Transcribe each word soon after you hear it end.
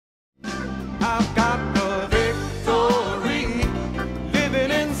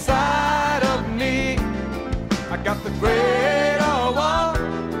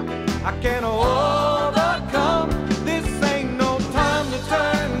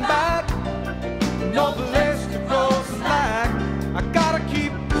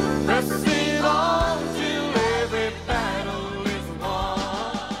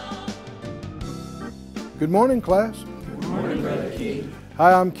Good morning, class. Good morning, Brother Keith.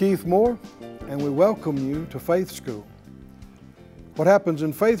 Hi, I'm Keith Moore, and we welcome you to Faith School. What happens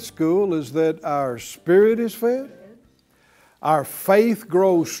in Faith School is that our spirit is fed, our faith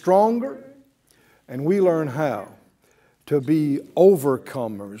grows stronger, and we learn how to be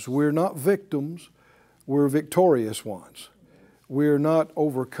overcomers. We're not victims, we're victorious ones. We're not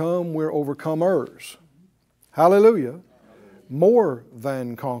overcome, we're overcomers. Hallelujah. More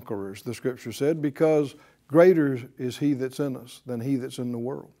than conquerors, the Scripture said, because greater is He that's in us than he that's in the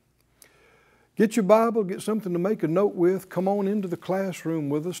world. Get your Bible, get something to make a note with. Come on into the classroom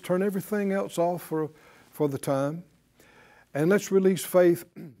with us. Turn everything else off for the time. And let's release faith.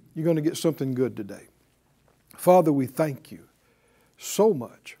 You're going to get something good today. Father, we thank you so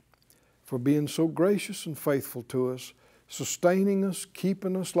much for being so gracious and faithful to us, sustaining us,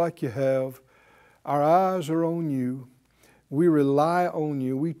 keeping us like you have. Our eyes are on you. We rely on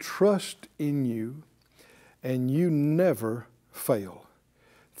you. We trust in you. And you never fail.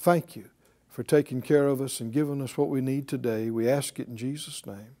 Thank you for taking care of us and giving us what we need today. We ask it in Jesus'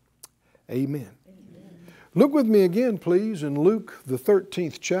 name. Amen. Amen. Look with me again, please, in Luke, the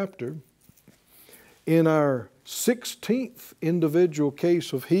 13th chapter, in our 16th individual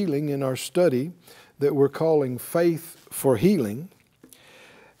case of healing in our study that we're calling Faith for Healing.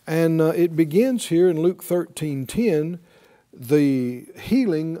 And it begins here in Luke 13:10, the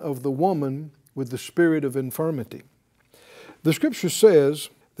healing of the woman with the spirit of infirmity. The Scripture says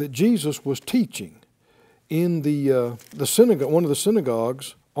that Jesus was teaching in the synagogue, one of the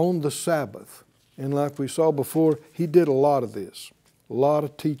synagogues, on the Sabbath. And like we saw before, He did a lot of this, a lot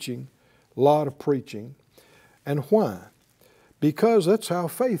of teaching, a lot of preaching. And why? Because that's how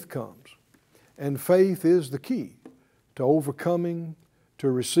faith comes. And faith is the key to overcoming,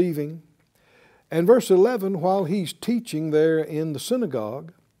 to receiving. And verse 11, while He's teaching there in the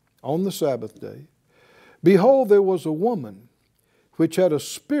synagogue on the Sabbath day, behold, there was a woman which had a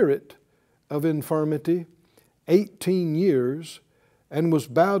spirit of infirmity 18 years, and was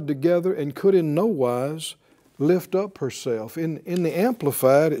bowed together, and could in no wise lift up herself. In the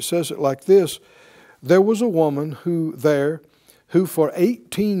Amplified, it says it like this: there was a woman who for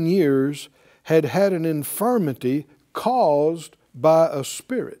 18 years had had an infirmity caused by a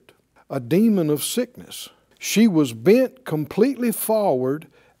spirit, a demon of sickness. She was bent completely forward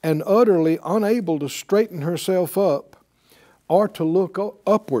and utterly unable to straighten herself up or to look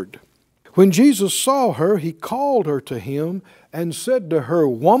upward. When Jesus saw her, He called her to Him and said to her,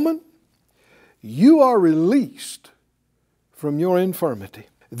 "Woman, you are released from your infirmity."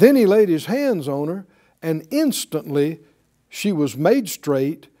 Then He laid His hands on her, and instantly she was made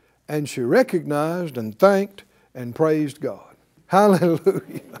straight, and she recognized and thanked and praised God.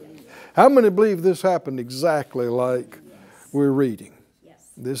 Hallelujah. How many believe this happened exactly like we're reading?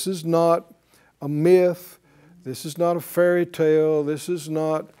 This is not a myth. This is not a fairy tale. This is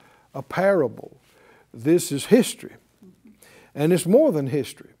not a parable. This is history. And it's more than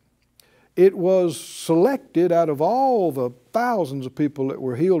history. It was selected out of all the thousands of people that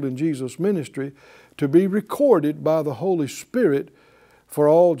were healed in Jesus' ministry to be recorded by the Holy Spirit for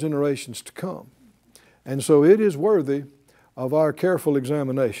all generations to come. And so it is worthy of our careful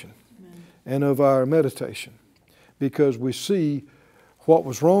examination and of our meditation, because we see what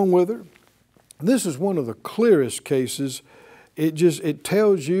was wrong with her. This is one of the clearest cases. It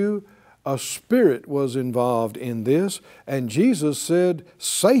tells you a spirit was involved in this, and Jesus said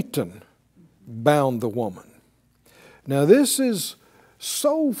Satan bound the woman. Now this is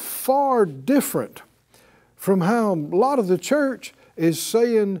so far different from how a lot of the church is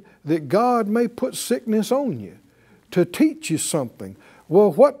saying that God may put sickness on you to teach you something.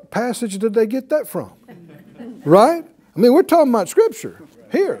 Well, what passage did they get that from? Right? I mean, we're talking about Scripture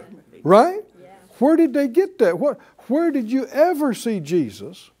here, right? Where did they get that? Where did you ever see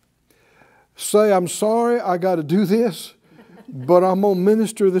Jesus say, "I'm sorry, I got to do this, but I'm going to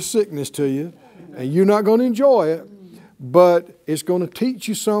minister the sickness to you, and you're not going to enjoy it, but it's going to teach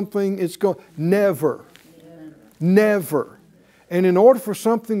you something." Never. Never. And in order for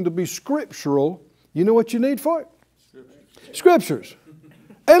something to be scriptural, you know what you need for it? Scriptures.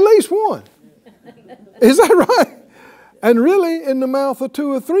 At least one. Is that right? And really, in the mouth of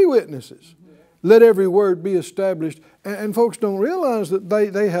 2 or 3 witnesses, let every word be established. And folks don't realize that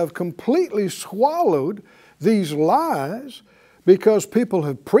they have completely swallowed these lies, because people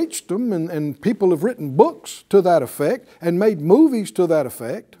have preached them, and people have written books to that effect and made movies to that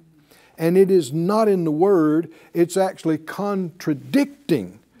effect. And it is not in the Word. It's actually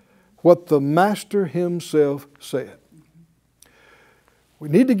contradicting what the Master Himself said. We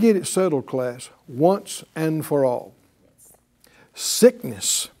need to get it settled, class, once and for all.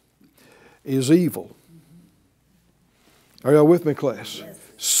 Sickness is evil. Are y'all with me, class? Yes.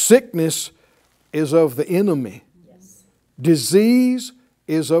 Sickness is of the enemy. Yes. Disease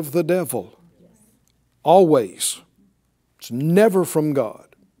is of the devil. Yes. Always. It's never from God.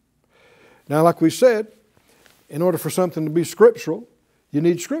 Now, like we said, in order for something to be scriptural, you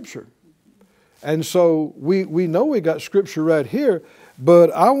need Scripture. And so we know we got Scripture right here,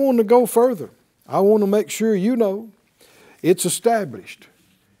 but I want to go further. I want to make sure you know it's established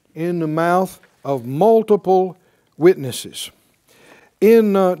in the mouth of multiple witnesses.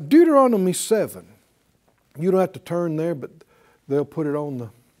 In Deuteronomy 7, you don't have to turn there, but they'll put it on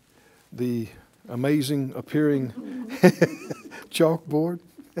the amazing appearing chalkboard.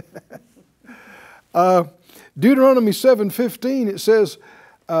 Deuteronomy 7:15, it says,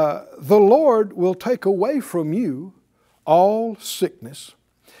 the Lord will take away from you all sickness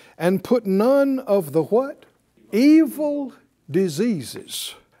and put none of the what? Evil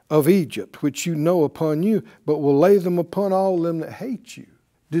diseases of Egypt, which you know upon you, but will lay them upon all them that hate you.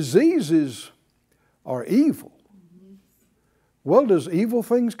 Diseases are evil. Well, does evil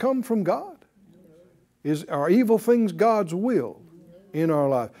things come from God? Are evil things God's will in our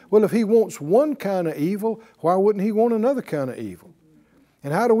life? Well, if He wants one kind of evil, why wouldn't He want another kind of evil?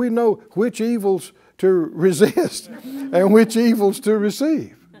 And how do we know which evils to resist and which evils to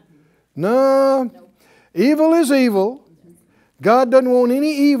receive? No, evil is evil. God doesn't want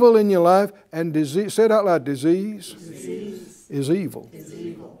any evil in your life. And disease, say it out loud, disease is evil.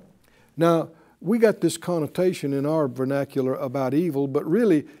 Now, we got this connotation in our vernacular about evil, but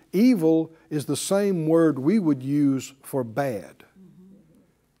really evil is the same word we would use for bad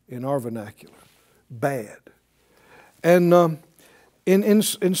in our vernacular. Bad. And in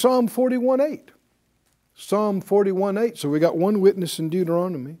Psalm 41:8, Psalm 41:8, so we got one witness in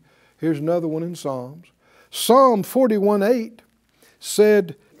Deuteronomy. Here's another one in Psalms. Psalm 41:8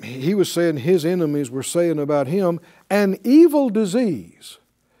 said, he was saying his enemies were saying about him, an evil disease,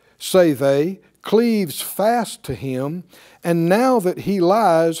 say they, cleaves fast to him, and now that he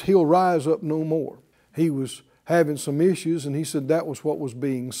lies, he'll rise up no more. He was having some issues, and he said that was what was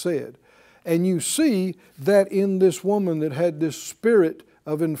being said. And you see that in this woman that had this spirit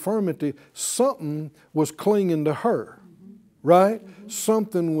of infirmity, something was clinging to her, right?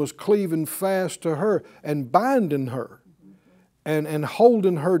 Something was cleaving fast to her and binding her and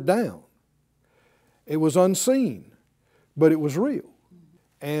holding her down. It was unseen, but it was real.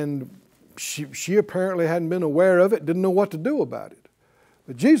 And she apparently hadn't been aware of it, didn't know what to do about it.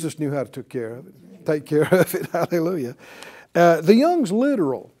 But Jesus knew how to take care of it. Hallelujah. The Young's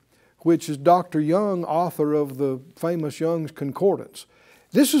Literal, which is Dr. Young, author of the famous Young's Concordance.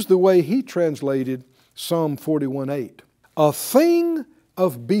 This is the way he translated Psalm 41:8. A thing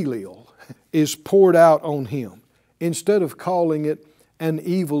of Belial is poured out on him, instead of calling it an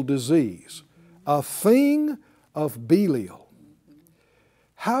evil disease. A thing of Belial.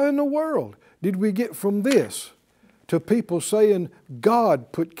 How in the world did we get from this to people saying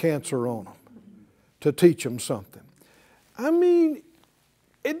God put cancer on them to teach them something? I mean,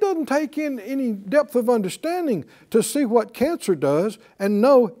 it doesn't take in any depth of understanding to see what cancer does and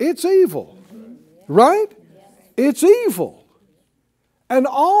know it's evil. Right? It's evil. And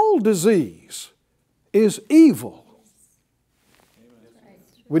all disease is evil.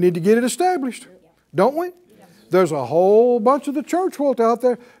 We need to get it established, don't we? There's a whole bunch of the church world out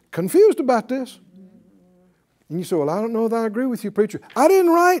there confused about this. And you say, well, I don't know that I agree with you, preacher. I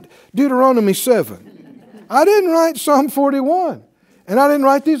didn't write Deuteronomy 7. I didn't write Psalm 41. And I didn't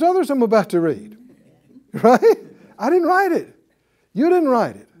write these others I'm about to read. Right? I didn't write it. You didn't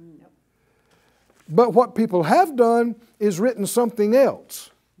write it. But what people have done is written something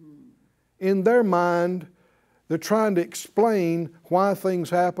else. In their mind, they're trying to explain why things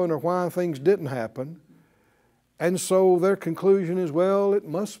happen or why things didn't happen. And so their conclusion is, well, it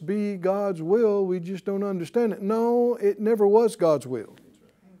must be God's will. We just don't understand it. No, it never was God's will.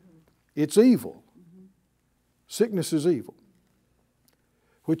 It's evil. Sickness is evil.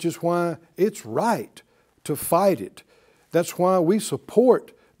 Which is why it's right to fight it. That's why we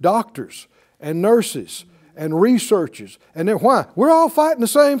support doctors and nurses and researchers. And then why? We're all fighting the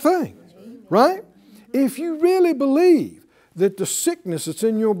same thing. Right? If you really believe that the sickness that's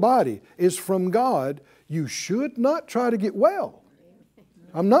in your body is from God, you should not try to get well.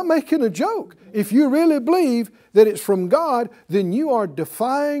 I'm not making a joke. If you really believe that it's from God, then you are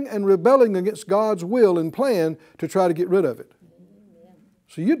defying and rebelling against God's will and plan to try to get rid of it.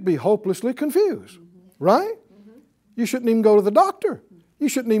 So you'd be hopelessly confused, right? You shouldn't even go to the doctor. You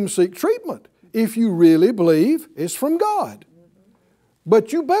shouldn't even seek treatment if you really believe it's from God.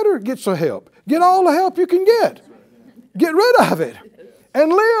 But you better get some help. Get all the help you can get. Get rid of it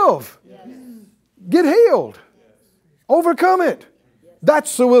and live. Get healed. Overcome it.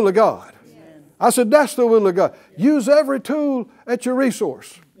 That's the will of God. I said, that's the will of God. Use every tool at your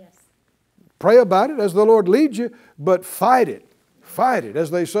resource. Pray about it as the Lord leads you, but fight it. Fight it.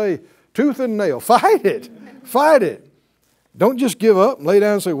 As they say, tooth and nail. Fight it. Fight it. Don't just give up and lay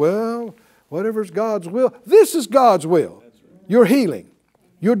down and say, well, whatever's God's will. This is God's will. Your healing,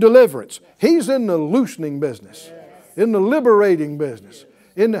 your deliverance. He's in the loosening business, in the liberating business,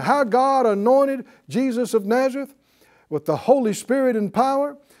 in how God anointed Jesus of Nazareth with the Holy Spirit and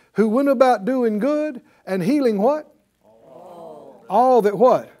power, who went about doing good and healing what? All that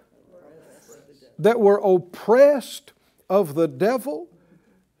what? That were oppressed of the devil.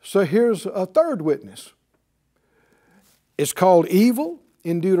 So here's a third witness. It's called evil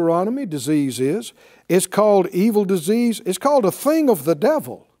in Deuteronomy, disease is. It's called evil disease. It's called a thing of the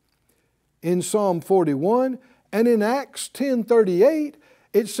devil in Psalm 41. And in Acts 10:38,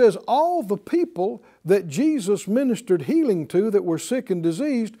 it says all the people that Jesus ministered healing to that were sick and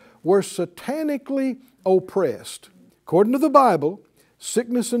diseased were satanically oppressed. According to the Bible,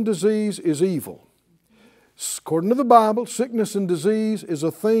 sickness and disease is evil. According to the Bible, sickness and disease is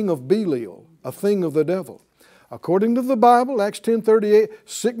a thing of Belial, a thing of the devil. According to the Bible, Acts 10:38,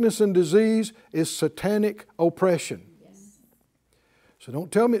 sickness and disease is satanic oppression. So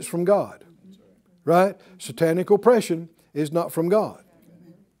don't tell me it's from God. Right? Satanic oppression is not from God.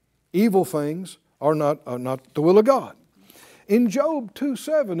 Evil things are not the will of God. In Job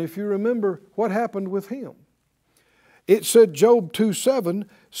 2:7, if you remember what happened with him, it said, Job 2:7,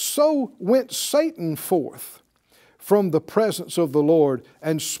 so went Satan forth from the presence of the Lord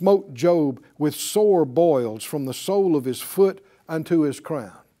and smote Job with sore boils from the sole of his foot unto his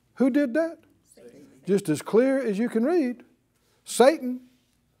crown. Who did that? Satan. Just as clear as you can read. Satan.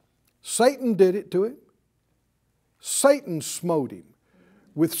 Satan did it to him. Satan smote him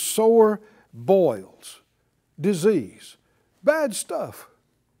with sore boils, disease, bad stuff,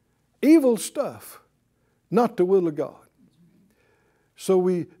 evil stuff, not the will of God. So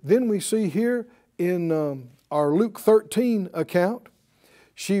we see here in our Luke 13 account,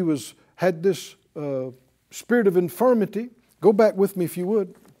 she had this spirit of infirmity. Go back with me if you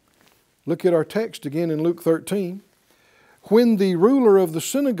would. Look at our text again in Luke 13. When the ruler of the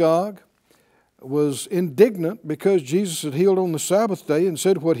synagogue was indignant because Jesus had healed on the Sabbath day and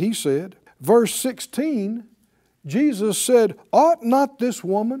said what he said, verse 16, Jesus said, ought not this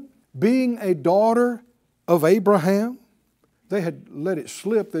woman, being a daughter of Abraham? They had let it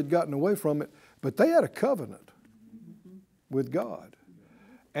slip, they'd gotten away from it, but they had a covenant with God.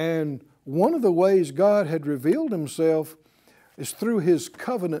 And one of the ways God had revealed himself is through his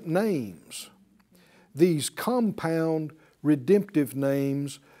covenant names. These compound redemptive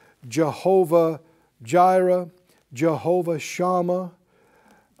names, Jehovah Jireh, Jehovah Shammah,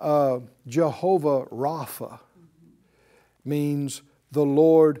 Jehovah Rapha, means the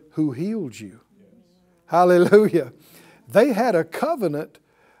Lord who healed you. Hallelujah. They had a covenant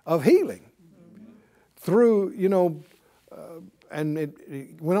of healing through, and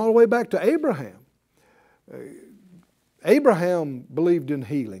it went all the way back to Abraham. Abraham believed in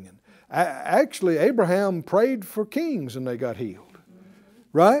healing. And actually, Abraham prayed for kings and they got healed.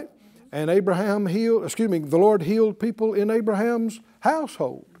 Right? And the Lord healed people in Abraham's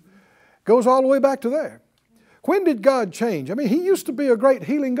household. Goes all the way back to there. When did God change? I mean, He used to be a great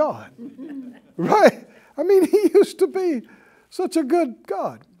healing God. Right? I mean, He used to be such a good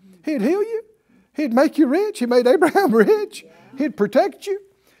God. He'd heal you. He'd make you rich. He made Abraham rich. He'd protect you.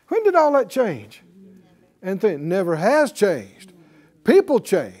 When did all that change? And it never has changed. People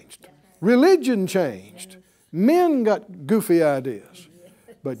changed. Religion changed. Men got goofy ideas.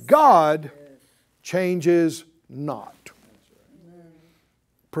 But God changes not.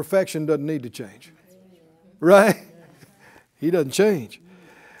 Perfection doesn't need to change. Right? He doesn't change.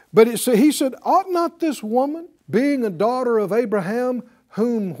 But he said, ought not this woman, being a daughter of Abraham,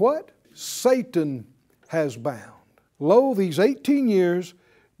 whom what? Satan has bound. Lo, these 18 years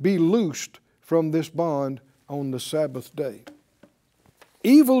be loosed from this bond on the Sabbath day.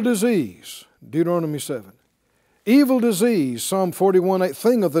 Evil disease, Deuteronomy 7. Evil disease, Psalm 41, a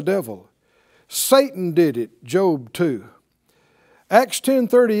thing of the devil. Satan did it, Job 2. Acts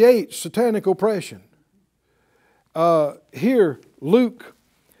 10:38, satanic oppression. Here, Luke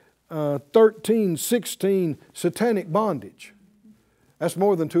 13:16, satanic bondage. That's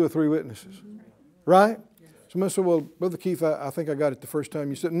more than 2 or 3 witnesses. Right? Somebody said, well, Brother Keith, I think I got it the first time.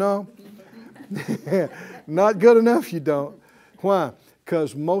 You said, no. Not good enough, you don't. Why?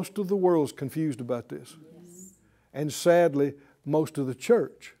 Because most of the world's confused about this. And sadly, most of the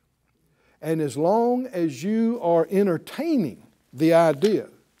church. And as long as you are entertaining the idea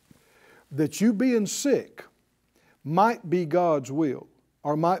that you being sick might be God's will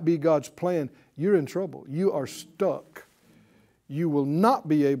or might be God's plan, you're in trouble. You are stuck. You will not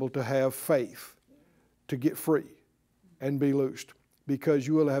be able to have faith to get free and be loosed, because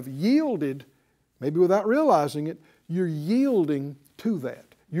you will have yielded, maybe without realizing it, you're yielding to that.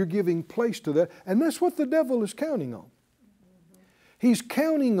 You're giving place to that. And that's what the devil is counting on. He's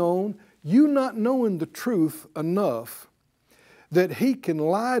counting on you not knowing the truth enough that he can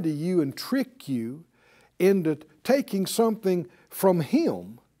lie to you and trick you into taking something from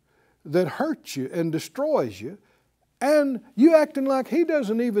him that hurts you and destroys you, and you acting like he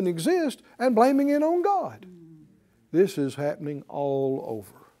doesn't even exist and blaming it on God. This is happening all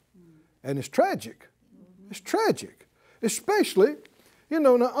over. And it's tragic. It's tragic. Especially,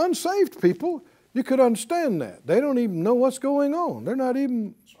 now unsaved people, you could understand that. They don't even know what's going on. They're not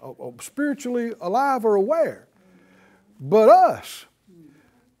even spiritually alive or aware. But us,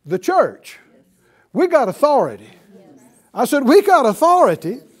 the church, we got authority. I said, we got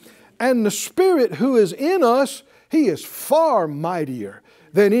authority, and the Spirit who is in us, He is far mightier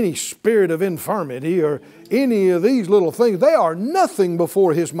than any spirit of infirmity or any of these little things. They are nothing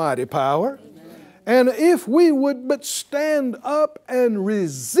before His mighty power. And if we would but stand up and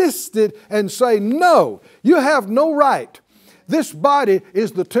resist it and say, no, you have no right. This body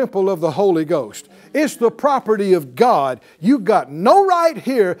is the temple of the Holy Ghost. It's the property of God. You've got no right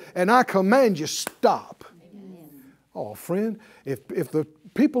here, and I command you, stop. Oh, friend, if the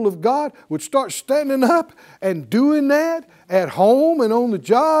people of God would start standing up and doing that at home and on the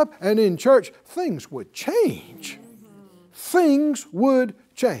job and in church, things would change. Things would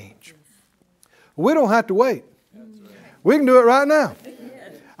change. We don't have to wait. We can do it right now.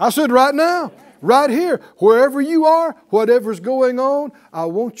 I said right now, right here, wherever you are, whatever's going on, I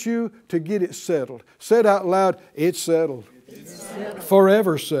want you to get it settled. Say it out loud, it's settled. It's settled.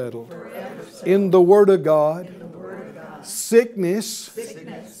 Forever settled. Forever settled. In the Word of God. Sickness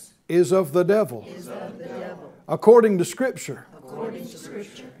is of the devil. According to Scripture.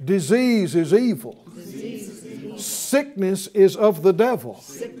 Disease is evil. Sickness is of the devil.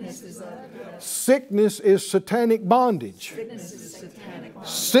 Sickness is satanic bondage.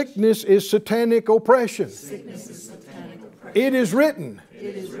 Sickness is satanic oppression. It is written.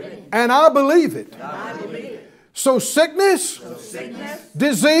 And I believe it. So sickness,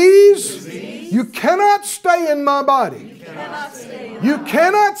 disease, you cannot stay in my body. You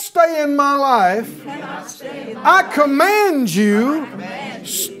cannot stay in my life. I command you,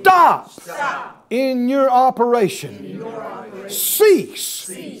 stop in your operation.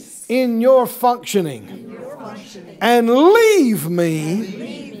 Cease in your functioning. And leave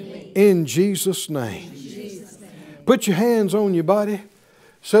me in Jesus' name. Put your hands on your body.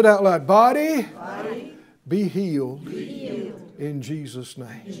 Say it out loud. Body, be healed in Jesus'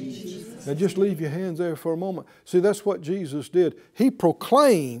 name. Now just leave your hands there for a moment. See, that's what Jesus did. He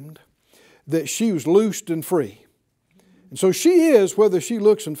proclaimed that she was loosed and free. And so she is, whether she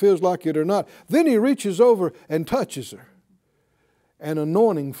looks and feels like it or not. Then He reaches over and touches her. And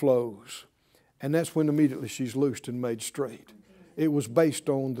anointing flows. And that's when immediately she's loosed and made straight. It was based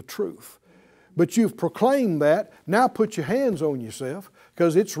on the truth. But you've proclaimed that. Now put your hands on yourself,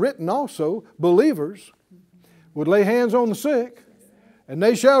 because it's written also, believers would lay hands on the sick and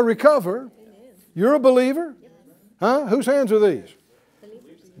they shall recover. You're a believer? Huh? Whose hands are these?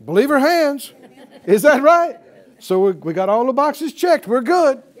 Believer hands. Is that right? So we got all the boxes checked. We're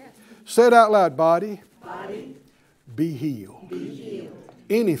good. Say it out loud. Body, be healed.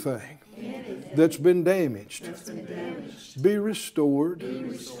 Anything that's been damaged, be restored,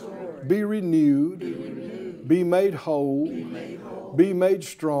 be renewed, be made whole, be made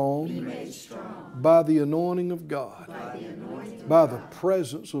strong by the anointing of God, by the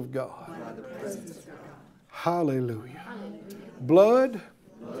presence of God. Hallelujah. Blood,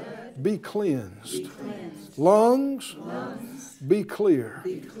 be cleansed. Lungs, be clear.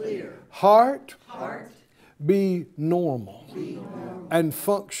 Heart, be normal and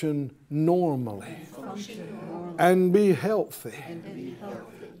function normally and be healthy.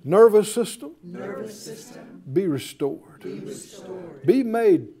 Nervous system, be restored. Be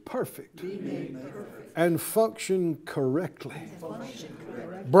made perfect and function correctly.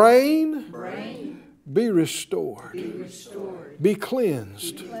 Brain, be restored. Be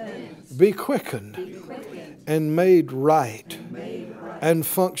cleansed. Be quickened and made right and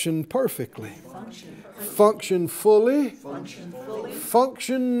function perfectly. Function fully.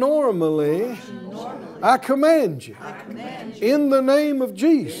 Function normally. I command you. In the name of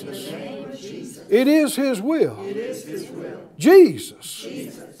Jesus. It is His will. Jesus,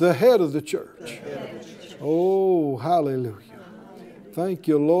 the head of the church. Oh, hallelujah. Thank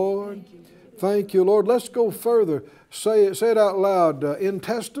you, Lord. Thank you, Lord. Let's go further. Say it out loud.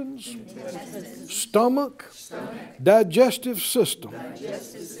 Intestines, stomach, digestive system.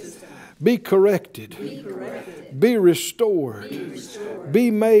 Be corrected. Be restored. Be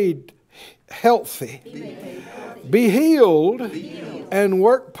made healthy. Be healed and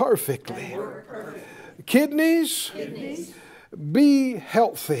work perfectly. Kidneys, be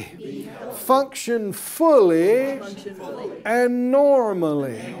healthy. Function fully and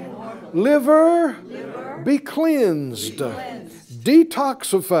normally. Liver, be cleansed,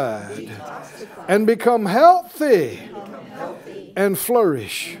 detoxified, and become healthy and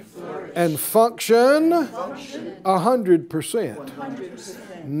flourish and function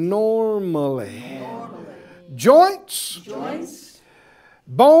 100% normally. Joints,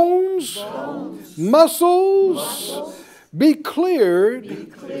 bones, muscles, be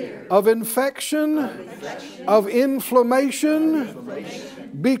cleared of infection, of inflammation,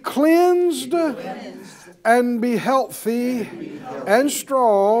 be cleansed, and be healthy and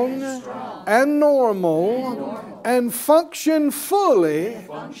strong and normal and function fully,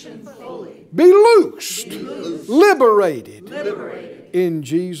 be loosed, liberated in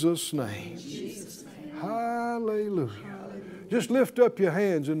Jesus' name. Hallelujah. Just lift up your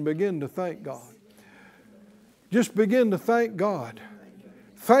hands and begin to thank God. Just begin to thank God.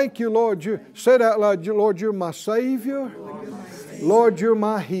 Thank you, Lord. Say it out loud. Lord, you're my Savior. Lord, you're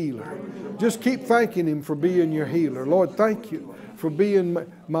my healer. Just keep thanking Him for being your healer. Lord, thank you for being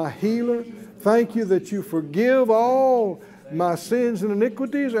my healer. Thank you that you forgive all my sins and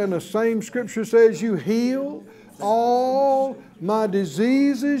iniquities. And the same Scripture says you heal all my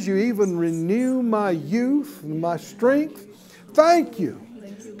diseases. You even renew my youth and my strength. Thank you.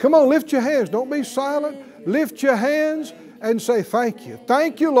 Come on, lift your hands. Don't be silent. Lift your hands and say thank you.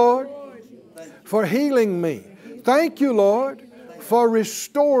 Thank you, Lord, for healing me. Thank you, Lord, for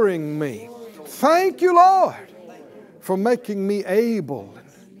restoring me. Thank you, Lord, for making me able.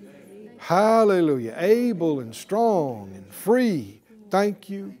 Hallelujah. Able and strong and free. Thank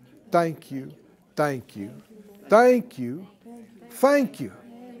you, thank you, thank you, thank you, thank you,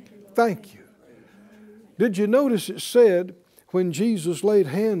 thank you. Did you notice it said when Jesus laid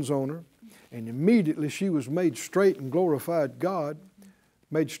hands on her, and immediately she was made straight and glorified God?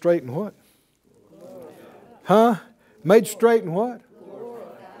 Made straight and what? Huh? Made straight and what?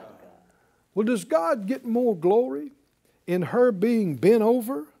 Well, does God get more glory in her being bent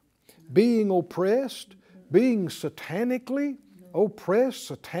over, being oppressed, being satanically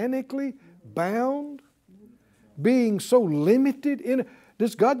oppressed, satanically bound, being so limited in it?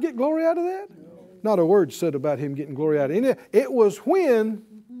 Does God get glory out of that? Not a word said about Him getting glory out of it. It was when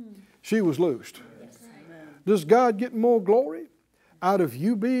she was loosed. Does God get more glory out of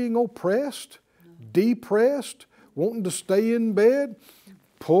you being oppressed, depressed, wanting to stay in bed,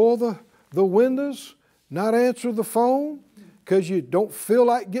 pull the windows, not answer the phone because you don't feel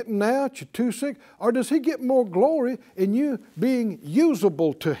like getting out, you're too sick? Or does He get more glory in you being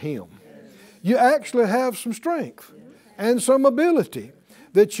usable to Him? You actually have some strength and some ability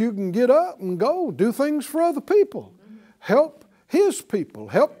that you can get up and go do things for other people, help His people,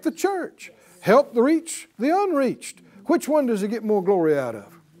 help the church, help reach the unreached. Which one does He get more glory out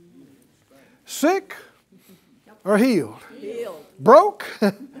of? Sick or healed? Broke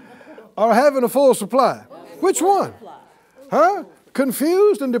or having a full supply? Which one? Huh?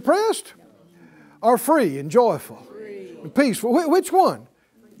 Confused and depressed or free and joyful and peaceful? Which one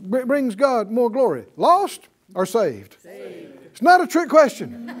brings God more glory? Lost or saved? It's not a trick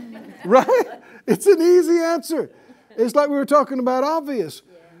question, right? It's an easy answer. It's like we were talking about obvious.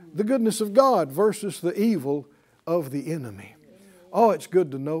 The goodness of God versus the evil of the enemy. Oh, it's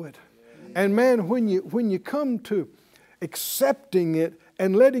good to know it. And man, when you come to accepting it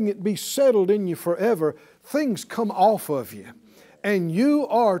and letting it be settled in you forever, things come off of you. And you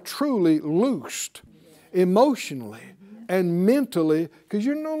are truly loosed emotionally and mentally, because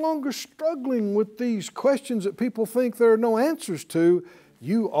you're no longer struggling with these questions that people think there are no answers to.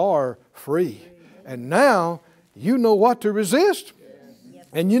 You are free. And now you know what to resist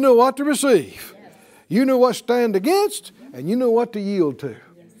and you know what to receive. You know what to stand against and you know what to yield to.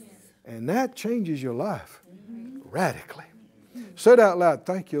 And that changes your life radically. Say it out loud.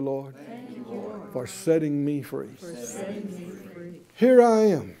 Thank you, Lord, for setting me free. Here I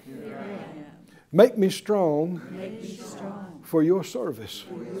am. Make me strong for your service.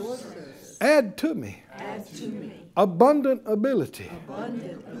 Add to me abundant ability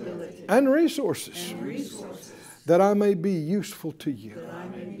and resources that I may be useful to you.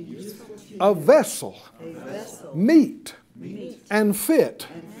 A vessel meet and fit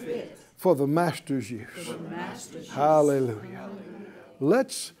for the Master's use. Hallelujah.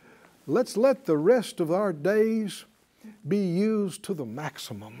 Let's let's let the rest of our days be used to the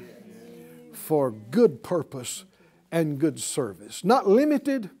maximum for good purpose and good service. Not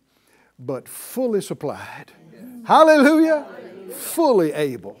limited, but fully supplied. Hallelujah! Fully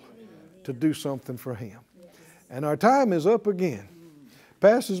able to do something for Him. And our time is up again.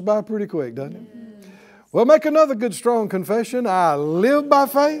 Passes by pretty quick, doesn't it? Well, make another good strong confession. I live by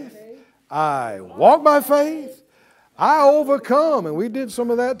faith. I walk by faith. I overcome, and we did some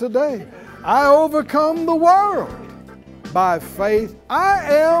of that today. I overcome the world by faith.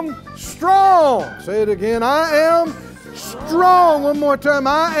 I am strong. Say it again. I am strong. One more time.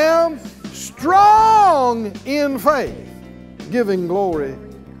 I am strong in faith, giving glory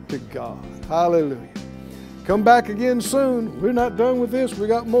to God. Hallelujah. Come back again soon. We're not done with this. We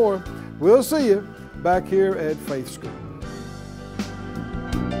got more. We'll see you back here at Faith School.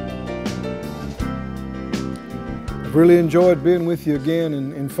 I've really enjoyed being with you again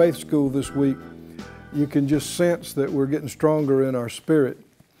in Faith School this week. You can just sense that we're getting stronger in our spirit.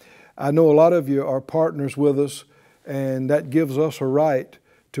 I know a lot of you are partners with us, and that gives us a right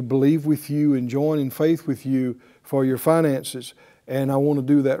to believe with you and join in faith with you for your finances. And I want to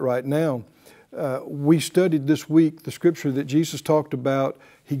do that right now. We studied this week the scripture that Jesus talked about,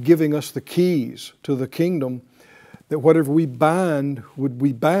 He giving us the keys to the kingdom, that whatever we bind would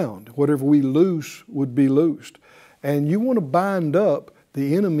be bound, whatever we loose would be loosed. And you want to bind up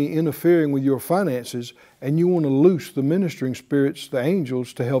the enemy interfering with your finances, and you want to loose the ministering spirits, the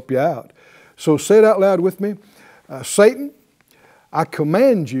angels, to help you out. So say it out loud with me. Satan, I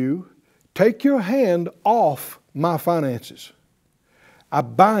command you, take your hand off my finances. I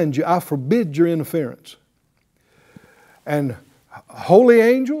bind you, I forbid your interference. And holy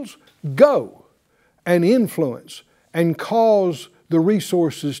angels, go and influence and cause the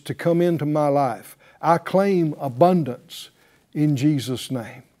resources to come into my life. I claim abundance in Jesus'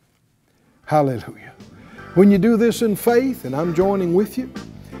 name. Hallelujah. When you do this in faith, and I'm joining with you,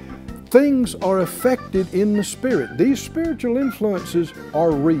 things are affected in the Spirit. These spiritual influences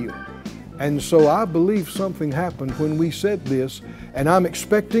are real. And so I believe something happened when we said this, and I'm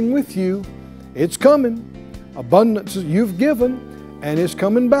expecting with you, it's coming. Abundance you've given, and it's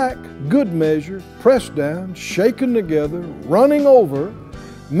coming back. Good measure, pressed down, shaken together, running over.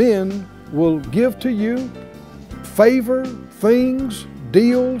 Men will give to you favor, things,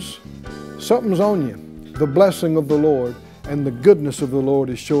 deals. Something's on you. The blessing of the Lord and the goodness of the Lord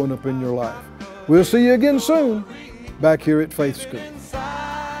is showing up in your life. We'll see you again soon back here at Faith School.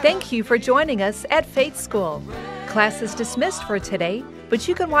 Thank you for joining us at Faith School. Class is dismissed for today, but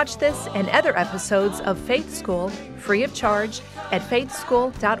you can watch this and other episodes of Faith School free of charge at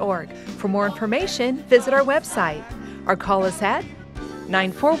faithschool.org. For more information, visit our website or call us at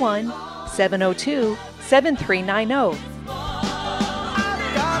 941-702-7390.